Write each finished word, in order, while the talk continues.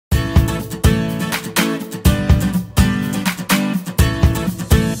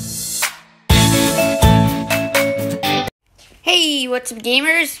Hey, what's up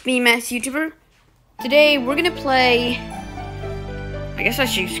gamers? Me, Mass YouTuber. Today we're gonna play, I guess I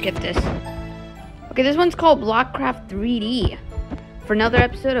should skip this. Okay, this one's called Blockcraft 3D. For another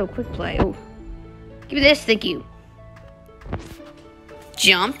episode of Quick Play. Oh, give me this, thank you.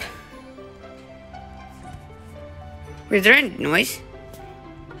 Jump. Is there any noise?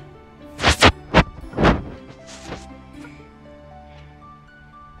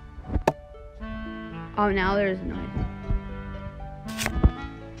 Oh, now there's noise.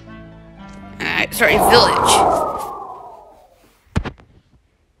 Alright, sorry, village.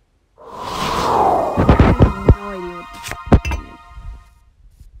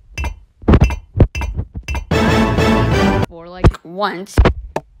 For like once.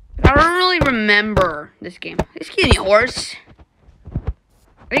 I don't really remember this game. Excuse me, horse.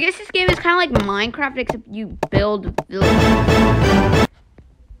 I guess this game is kind of like Minecraft, except you build villages.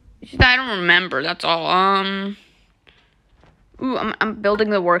 It's just I don't remember, that's all. Ooh, I'm building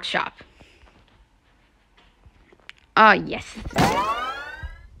the workshop. Yes.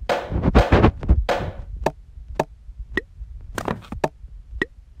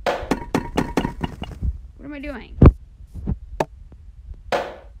 What am I doing?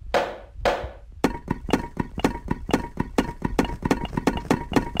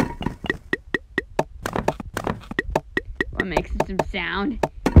 I'm making some sound.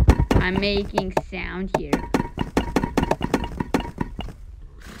 I'm making sound here.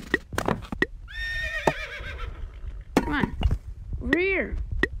 Come on. Over here.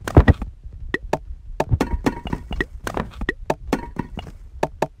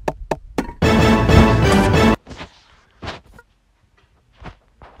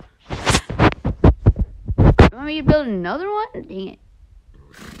 You want me to build another one? Dang it.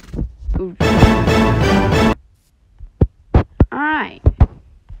 Ooh. Alright.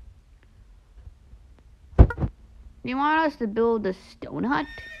 You want us to build a stone hut?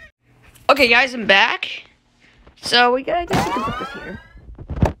 Okay, guys, I'm back. So I guess we can put this here.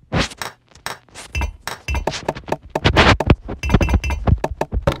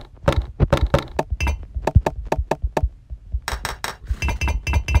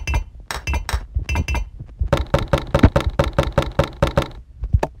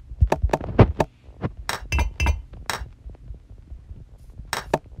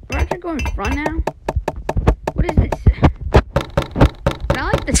 We're actually going front now. What is this? But I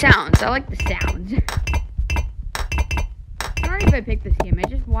like the sounds. I like the sounds. Sorry if I picked this game. I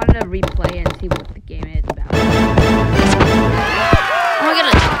just wanted to replay and see what the game is about. Oh my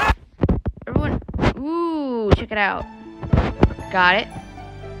goodness. Everyone. Ooh, check it out. Got it.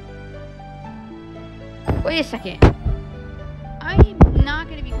 Wait a second. I'm not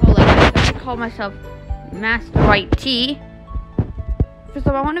going to be called like this. I'm going to call myself Master IT. First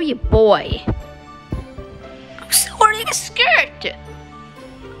of all, I want to be a boy. I'm still wearing a skirt.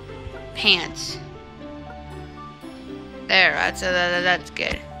 Pants. There, that's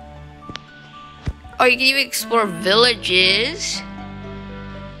good. Oh, you can even explore villages.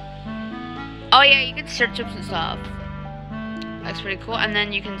 Oh yeah, you can search up some stuff. That's pretty cool. And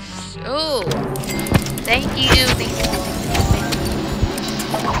then you can. Oh, thank you.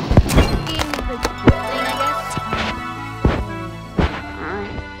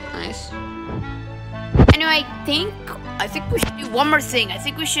 Anyway, I think we should do one more thing. I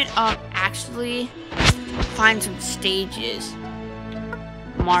think we should actually find some stages.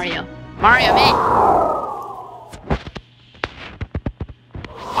 Mario, man.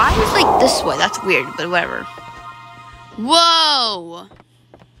 Why is like this way? That's weird, but whatever. Whoa!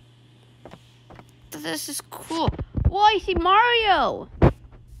 This is cool. Whoa, I see Mario.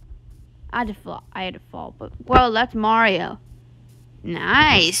 I had to fall, but well, that's Mario.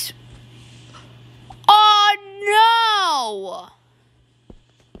 Nice. Oh no!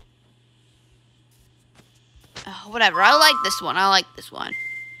 Whatever, I like this one.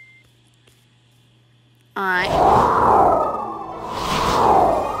 Alright.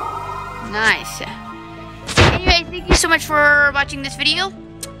 Nice. Anyway, thank you so much for watching this video.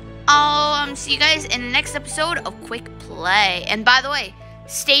 I'll see you guys in the next episode of Quick Play. And by the way,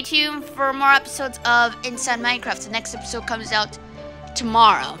 stay tuned for more episodes of Inside Minecraft. The next episode comes out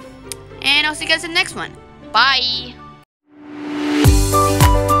tomorrow. And I'll see you guys in the next one. Bye!